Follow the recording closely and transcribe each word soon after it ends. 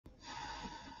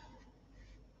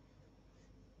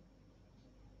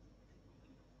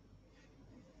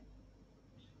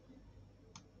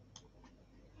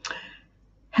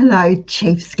Hello,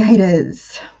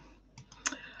 cheapskaters.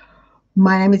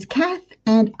 My name is Kath,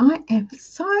 and I am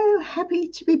so happy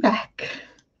to be back.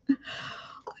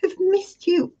 I've missed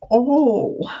you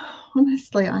all.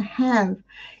 Honestly, I have.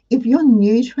 If you're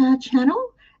new to our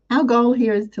channel, our goal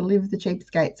here is to live the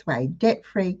cheapskates way,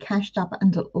 debt-free, cashed up,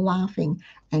 and laughing.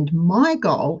 And my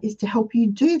goal is to help you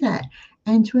do that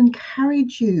and to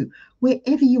encourage you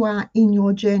wherever you are in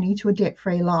your journey to a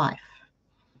debt-free life.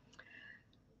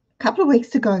 A couple of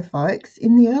weeks ago, folks,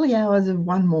 in the early hours of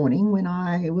one morning when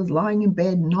I was lying in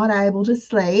bed not able to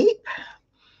sleep,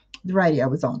 the radio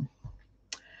was on.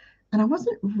 And I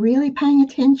wasn't really paying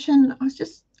attention. I was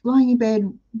just lying in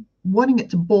bed wanting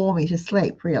it to bore me to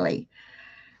sleep, really.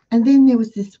 And then there was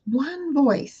this one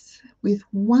voice with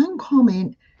one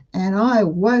comment, and I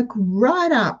woke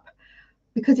right up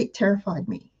because it terrified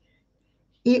me.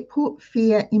 It put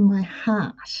fear in my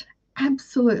heart,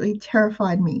 absolutely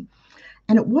terrified me.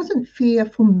 And it wasn't fear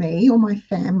for me or my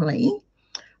family,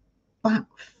 but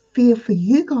fear for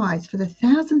you guys, for the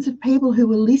thousands of people who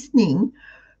were listening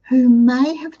who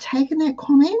may have taken that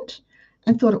comment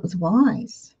and thought it was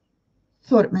wise,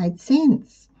 thought it made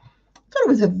sense, thought it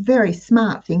was a very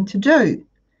smart thing to do.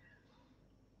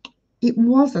 It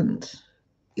wasn't.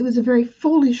 It was a very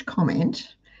foolish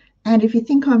comment. And if you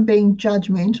think I'm being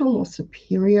judgmental or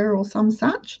superior or some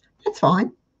such, that's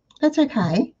fine. That's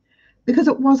okay. Because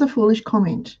it was a foolish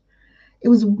comment. It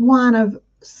was one of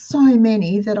so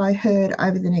many that I heard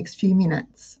over the next few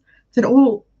minutes that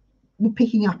all were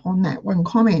picking up on that one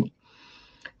comment.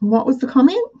 And what was the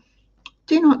comment?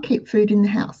 Do not keep food in the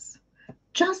house.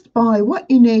 Just buy what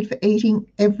you need for eating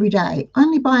every day.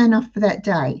 Only buy enough for that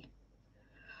day.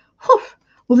 Whew.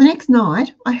 Well, the next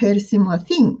night I heard a similar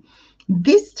thing.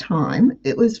 This time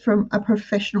it was from a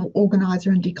professional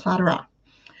organizer and declutterer.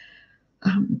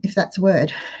 If that's a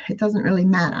word, it doesn't really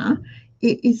matter.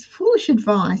 It is foolish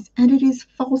advice and it is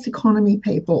false economy,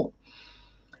 people.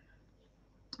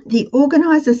 The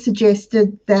organizer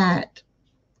suggested that,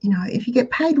 if you get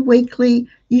paid weekly,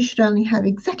 you should only have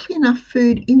exactly enough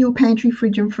food in your pantry,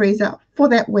 fridge and freezer for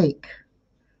that week.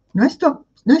 No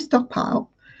stockpile.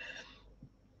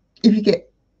 If you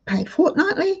get paid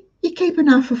fortnightly, you keep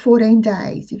enough for 14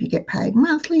 days. If you get paid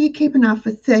monthly, you keep enough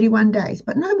for 31 days,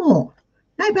 but no more.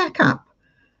 No backup.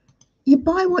 You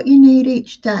buy what you need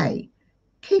each day.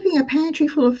 Keeping a pantry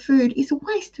full of food is a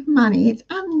waste of money. It's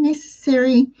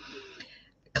unnecessary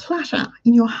clutter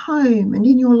in your home and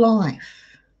in your life.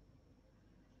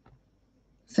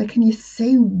 So can you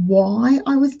see why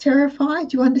I was terrified?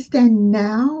 Do you understand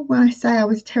now when I say I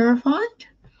was terrified?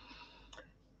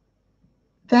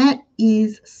 That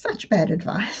is such bad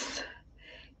advice.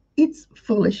 It's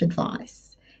foolish advice.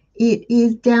 It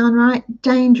is downright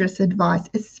dangerous advice,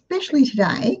 especially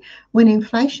today when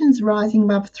inflation's rising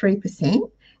above 3%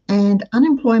 and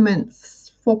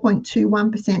unemployment's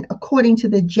 4.21% according to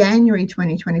the January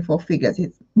 2024 figures.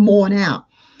 It's more now.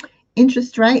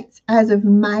 Interest rates as of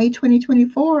May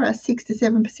 2024 are 6 to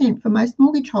 7% for most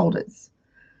mortgage holders.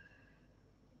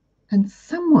 And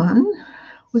someone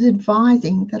was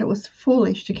advising that it was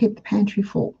foolish to keep the pantry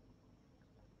full.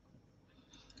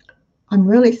 I'm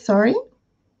really sorry,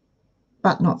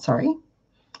 but not sorry.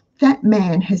 That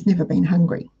man has never been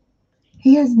hungry.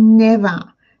 He has never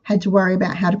had to worry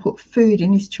about how to put food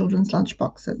in his children's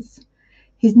lunchboxes.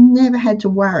 He's never had to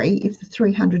worry if the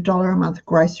 $300 a month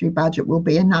grocery budget will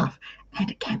be enough, and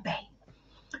it can be.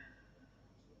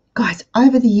 Guys,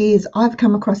 over the years, I've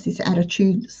come across this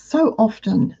attitude so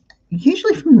often,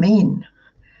 usually from men,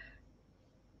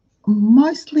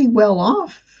 mostly well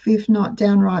off, if not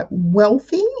downright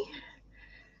wealthy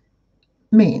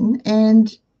men,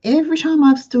 and every time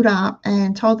I've stood up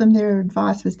and told them their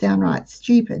advice was downright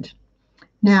stupid.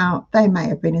 Now, they may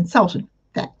have been insulted.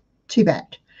 That too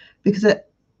bad, because it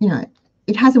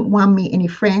hasn't won me any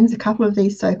friends. A couple of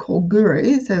these so-called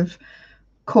gurus have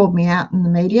called me out in the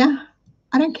media.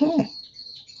 I don't care.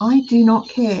 I do not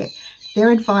care.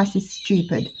 Their advice is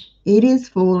stupid. It is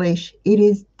foolish. It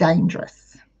is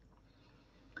dangerous.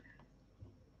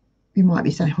 You might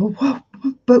be saying, well,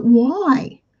 but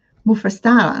why? Well, for a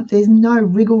starter, there's no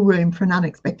wriggle room for an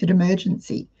unexpected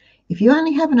emergency. If you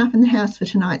only have enough in the house for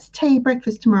tonight's tea,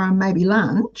 breakfast tomorrow, and maybe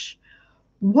lunch,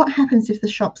 what happens if the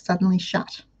shop's suddenly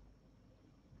shut?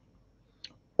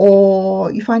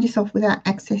 Or you find yourself without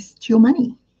access to your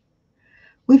money?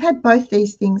 We've had both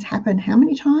these things happen how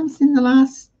many times in the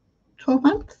last 12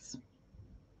 months?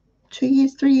 2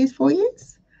 years, 3 years, 4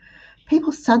 years?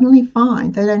 People suddenly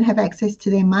find they don't have access to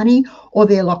their money, or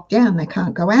they're locked down, they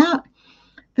can't go out.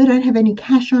 They don't have any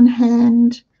cash on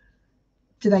hand.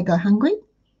 Do they go hungry?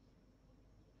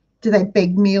 Do they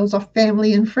beg meals off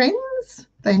family and friends?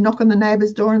 They knock on the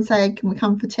neighbour's door and say, can we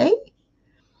come for tea?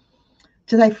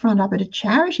 Do they front up at a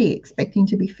charity expecting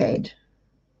to be fed?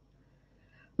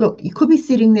 Look, you could be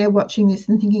sitting there watching this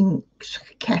and thinking,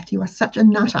 Kath, you are such a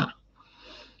nutter.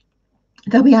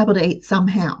 They'll be able to eat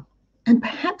somehow. And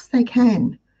perhaps they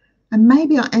can. And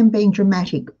maybe I am being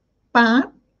dramatic,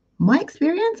 but my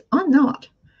experience, I'm not.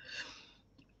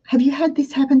 Have you had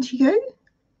this happen to you?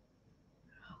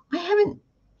 I haven't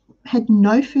had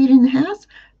no food in the house,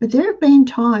 but there have been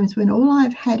times when all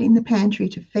I've had in the pantry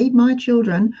to feed my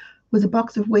children was a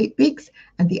box of Wheat Bix,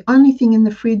 and the only thing in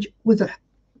the fridge was a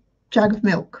jug of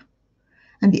milk.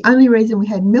 And the only reason we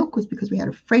had milk was because we had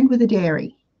a friend with a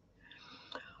dairy.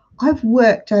 I've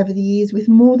worked over the years with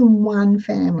more than one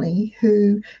family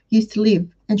who used to live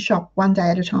and shop one day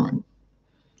at a time,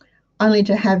 only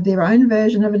to have their own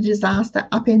version of a disaster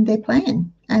upend their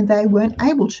plan, and they weren't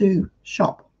able to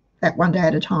shop that one day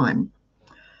at a time.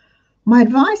 My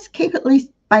advice, keep at least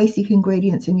basic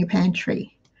ingredients in your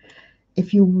pantry.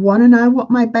 If you want to know what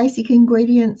my basic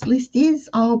ingredients list is,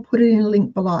 I'll put it in a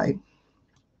link below.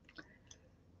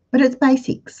 But it's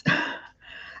basics.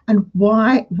 And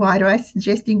why do I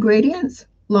suggest ingredients?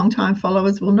 Long-time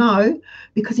followers will know,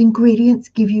 because ingredients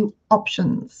give you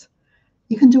options.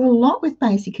 You can do a lot with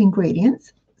basic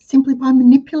ingredients simply by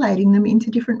manipulating them into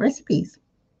different recipes.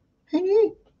 Who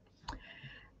knew?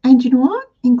 And you know what?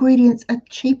 Ingredients are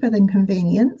cheaper than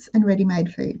convenience and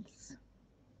ready-made foods.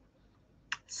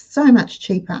 So much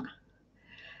cheaper.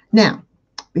 Now,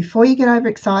 before you get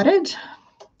overexcited,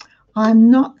 I'm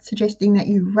not suggesting that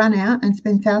you run out and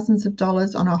spend thousands of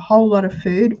dollars on a whole lot of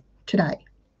food today.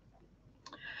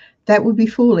 That would be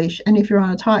foolish, and if you're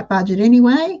on a tight budget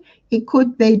anyway, it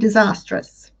could be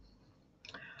disastrous.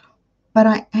 But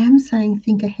I am saying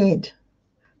think ahead,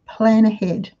 plan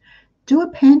ahead, do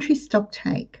a pantry stock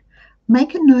take,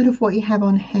 make a note of what you have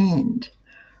on hand,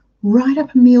 write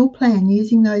up a meal plan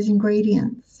using those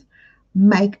ingredients,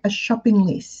 make a shopping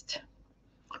list.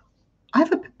 I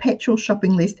have a perpetual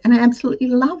shopping list and I absolutely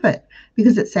love it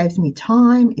because it saves me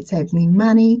time, it saves me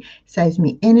money, saves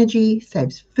me energy,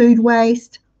 saves food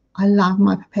waste. I love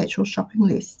my perpetual shopping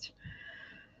list.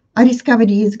 I discovered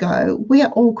years ago we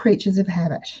are all creatures of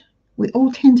habit. We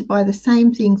all tend to buy the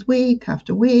same things week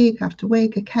after week after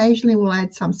week. Occasionally we'll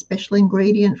add some special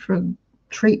ingredient for a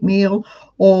treat meal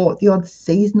or the odd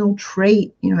seasonal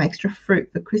treat, extra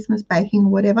fruit for Christmas baking or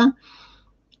whatever.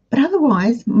 But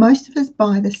otherwise, most of us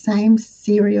buy the same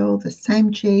cereal, the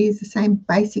same cheese, the same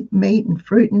basic meat and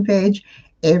fruit and veg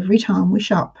every time we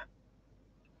shop.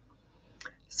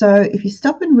 So if you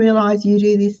stop and realize you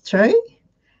do this too,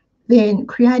 then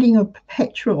creating a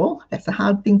perpetual, that's a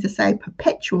hard thing to say,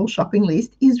 perpetual shopping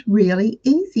list is really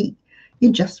easy. You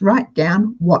just write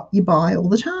down what you buy all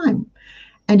the time.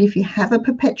 And if you have a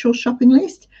perpetual shopping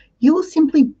list, you will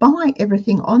simply buy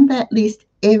everything on that list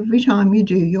every time you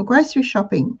do your grocery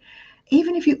shopping.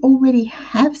 Even if you already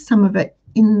have some of it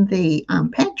in the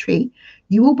pantry,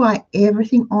 you will buy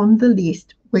everything on the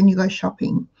list when you go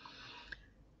shopping.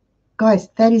 Guys,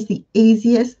 that is the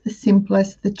easiest, the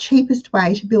simplest, the cheapest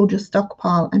way to build your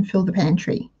stockpile and fill the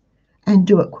pantry, and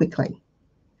do it quickly.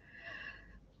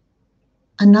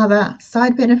 Another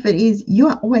side benefit is you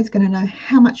are always going to know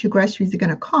how much your groceries are going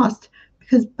to cost,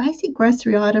 because basic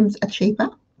grocery items are cheaper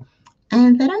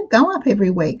and they don't go up every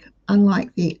week,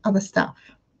 unlike the other stuff.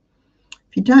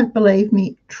 If you don't believe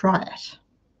me, try it.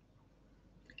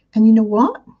 And you know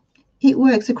what? It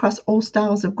works across all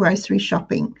styles of grocery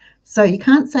shopping. So you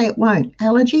can't say it won't.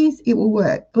 Allergies, it will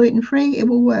work. Gluten-free, it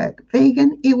will work.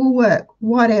 Vegan, it will work.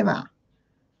 Whatever.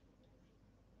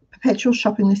 Perpetual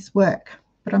shopping lists work,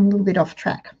 but I'm a little bit off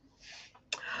track.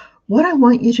 What I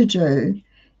want you to do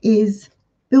is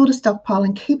build a stockpile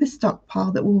and keep a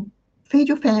stockpile that will feed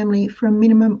your family for a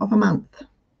minimum of a month.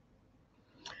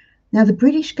 Now, the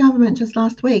British government just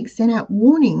last week sent out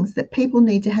warnings that people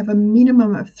need to have a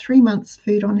minimum of 3 months'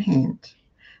 food on hand.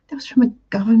 That was from a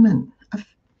government.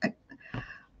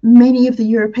 Many of the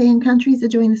European countries are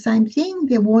doing the same thing.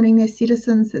 They're warning their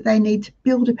citizens that they need to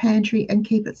build a pantry and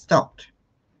keep it stocked.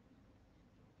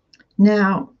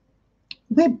 Now,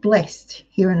 we're blessed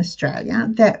here in Australia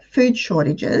that food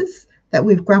shortages that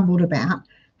we've grumbled about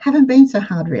haven't been so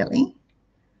hard, really.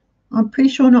 I'm pretty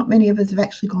sure not many of us have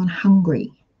actually gone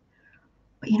hungry.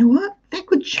 But you know what? That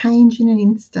could change in an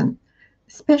instant,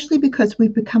 especially because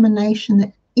we've become a nation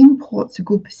that imports a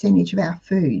good percentage of our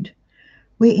food,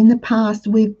 where in the past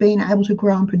we've been able to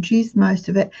grow and produce most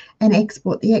of it and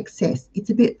export the excess. It's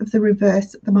a bit of the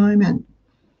reverse at the moment.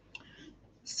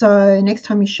 So next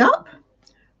time you shop,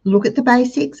 look at the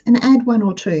basics and add 1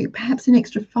 or 2, perhaps an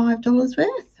extra $5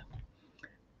 worth.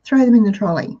 Throw them in the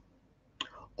trolley.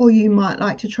 Or you might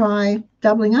like to try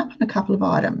doubling up on a couple of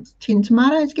items. Tin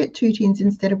tomatoes, get 2 tins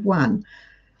instead of 1.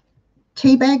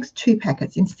 Tea bags, 2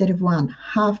 packets instead of 1.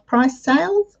 Half price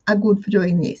sales are good for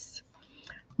doing this.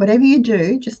 Whatever you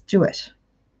do, just do it.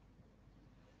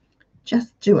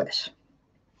 Just do it.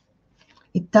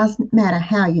 It doesn't matter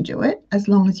how you do it, as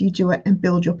long as you do it and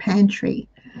build your pantry.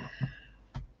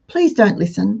 Please don't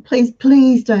listen.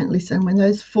 Please don't listen when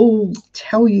those fools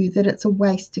tell you that it's a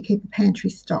waste to keep a pantry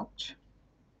stocked.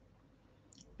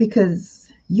 Because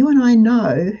you and I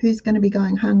know who's going to be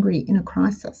going hungry in a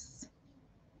crisis.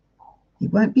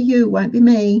 It won't be you, it won't be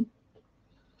me.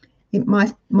 It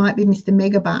might be Mr.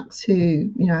 Megabucks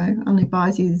who, you know, only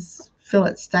buys his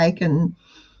fillet steak and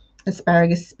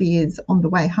asparagus spears on the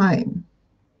way home.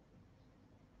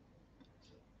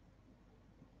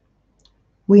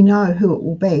 We know who it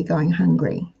will be going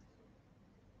hungry.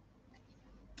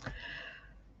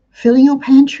 Filling your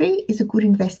pantry is a good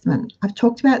investment. I've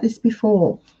talked about this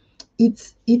before.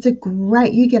 It's a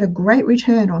great, you get a great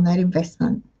return on that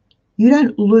investment. You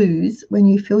don't lose when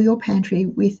you fill your pantry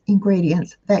with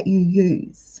ingredients that you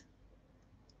use.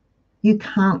 You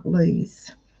can't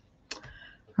lose.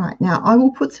 Right, now I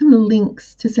will put some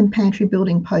links to some pantry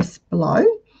building posts below.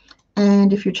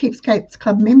 And if you're a Cheapskates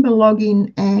Club member, log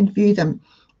in and view them.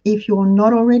 If you're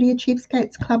not already a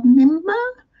Cheapskates Club member,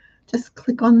 just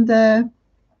click on the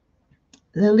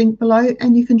link below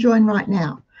and you can join right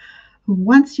now.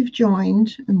 Once you've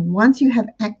joined and once you have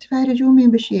activated your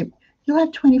membership, you'll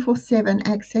have 24/7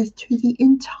 access to the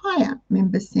entire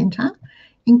Members Centre,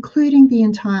 including the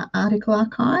entire article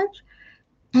archive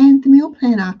and the meal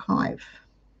plan archive.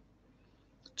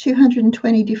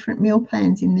 220 different meal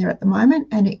plans in there at the moment,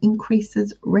 and it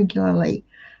increases regularly.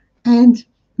 And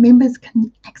members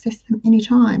can access them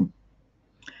anytime.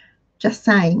 Just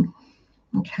saying.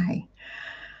 Okay.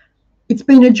 It's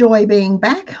been a joy being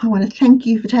back. I want to thank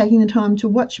you for taking the time to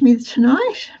watch me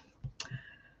tonight.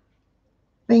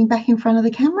 Being back in front of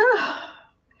the camera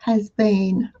has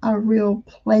been a real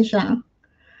pleasure,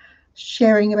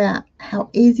 sharing about how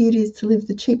easy it is to live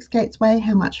the Cheapskates way,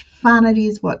 how much fun it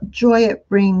is, what joy it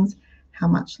brings, how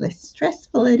much less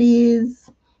stressful it is.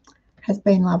 Has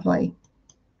been lovely.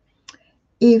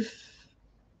 If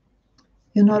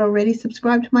you're not already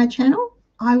subscribed to my channel,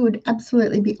 I would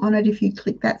absolutely be honored if you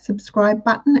click that subscribe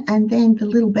button and then the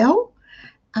little bell,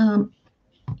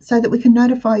 so that we can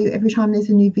notify you every time there's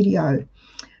a new video.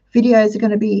 Videos are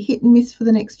going to be hit and miss for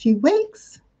the next few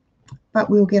weeks, but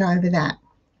we'll get over that.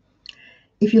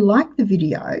 If you like the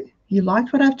video, you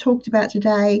liked what I've talked about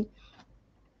today,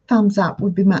 thumbs up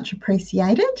would be much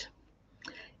appreciated.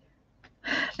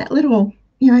 That little,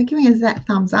 you know, giving us that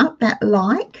thumbs up, that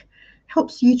like,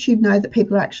 helps YouTube know that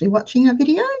people are actually watching our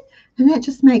video, and that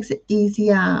just makes it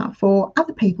easier for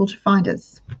other people to find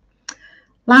us.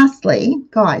 Lastly,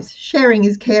 guys, sharing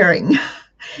is caring.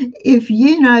 If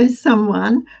you know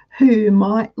someone who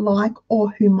might like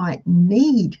or who might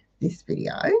need this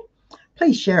video,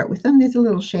 please share it with them. There's a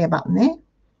little share button there.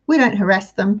 We don't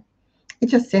harass them. It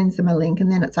just sends them a link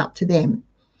and then it's up to them.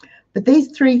 But these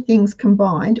 3 things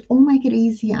combined all make it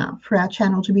easier for our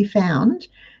channel to be found.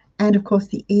 And of course,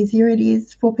 the easier it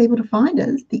is for people to find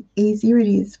us, the easier it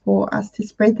is for us to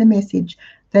spread the message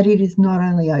that it is not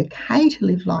only okay to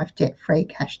live life debt-free,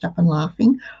 cashed up and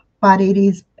laughing, but it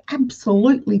is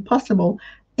absolutely possible,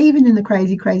 even in the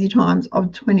crazy, crazy times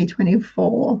of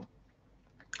 2024.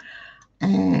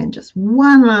 And just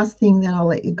one last thing, then I'll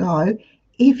let you go.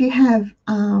 If you have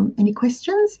any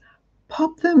questions,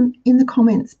 pop them in the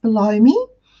comments below me.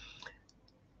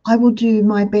 I will do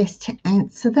my best to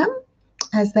answer them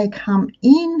as they come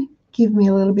in. Give me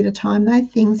a little bit of time though.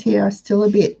 Things here are still a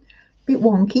bit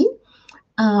wonky,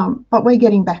 but we're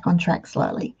getting back on track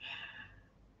slowly.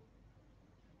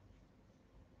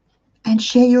 And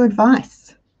share your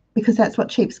advice, because that's what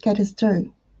cheapskaters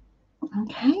do.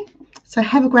 Okay, so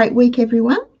have a great week,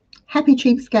 everyone. Happy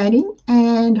cheapskating,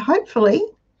 and hopefully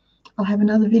I'll have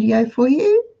another video for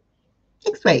you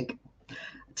next week.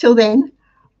 Till then,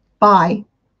 bye.